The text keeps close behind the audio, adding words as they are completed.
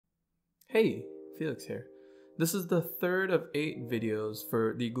Hey, Felix here. This is the third of 8 videos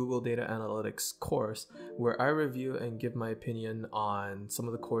for the Google Data Analytics course where I review and give my opinion on some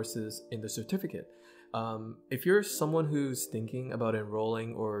of the courses in the certificate. If you're someone who's thinking about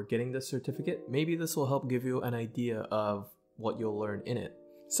enrolling or getting the certificate, maybe this will help give you an idea of what you'll learn in it.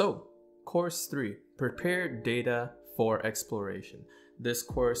 So, Course 3, Prepare Data for Exploration. This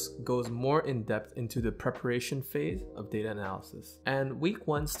course goes more in depth into the preparation phase of data analysis. And week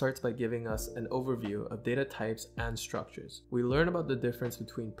 1 starts by giving us an overview of data types and structures. We learn about the difference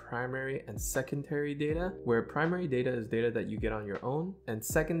between primary and secondary data, where primary data is data that you get on your own, and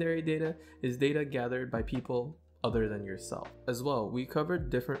secondary data is data gathered by people other than yourself. As well, we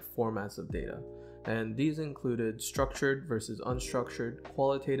covered different formats of data. And these included structured versus unstructured,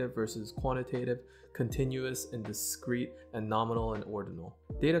 qualitative versus quantitative, continuous and discrete, and nominal and ordinal.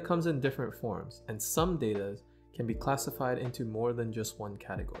 Data comes in different forms, and some data can be classified into more than just one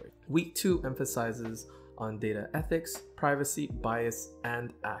category. Week 2 emphasizes on data ethics, privacy, bias,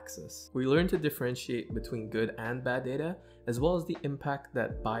 and access. We learn to differentiate between good and bad data, as well as the impact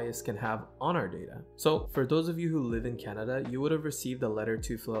that bias can have on our data. So for those of you who live in Canada, you would have received a letter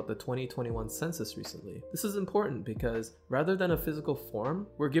to fill out the 2021 census recently. This is important because rather than a physical form,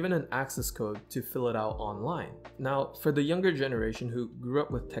 we're given an access code to fill it out online. Now, for the younger generation who grew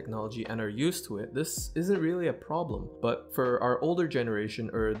up with technology and are used to it, this isn't really a problem. But for our older generation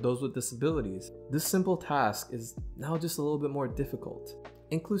or those with disabilities, this simple task is now just a little bit more difficult.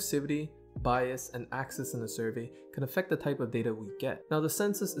 Inclusivity, bias, and access in a survey can affect the type of data we get. Now, the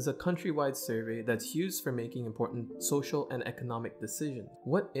census is a countrywide survey that's used for making important social and economic decisions.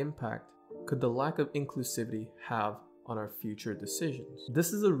 What impact could the lack of inclusivity have on our future decisions?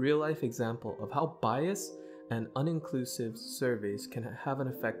 This is a real-life example of how bias and uninclusive surveys can have an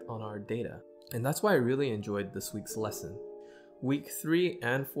effect on our data. And that's why I really enjoyed this week's lesson. Week 3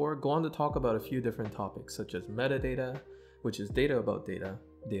 and 4 go on to talk about a few different topics such as metadata, which is data about data,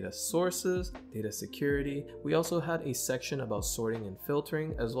 data sources, data security. We also had a section about sorting and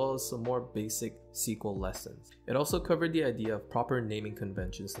filtering, as well as some more basic SQL lessons. It also covered the idea of proper naming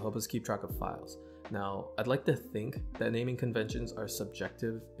conventions to help us keep track of files. Now, I'd like to think that naming conventions are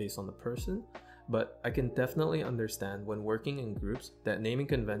subjective based on the person, but I can definitely understand when working in groups that naming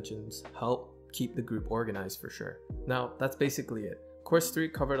conventions help keep the group organized for sure. Now, that's basically it. Course 3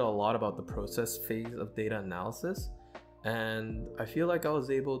 covered a lot about the process phase of data analysis, and I feel like I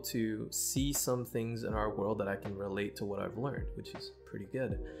was able to see some things in our world that I can relate to what I've learned, which is pretty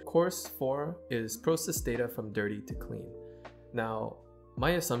good. Course 4 is Process Data from Dirty to Clean. Now,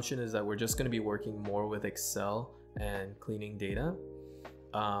 my assumption is that we're just going to be working more with Excel and cleaning data,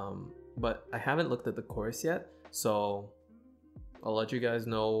 but I haven't looked at the course yet, so I'll let you guys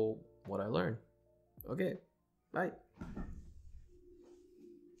know what I learned. Okay, bye.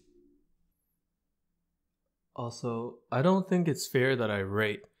 Also, I don't think it's fair that I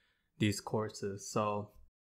rate these courses, so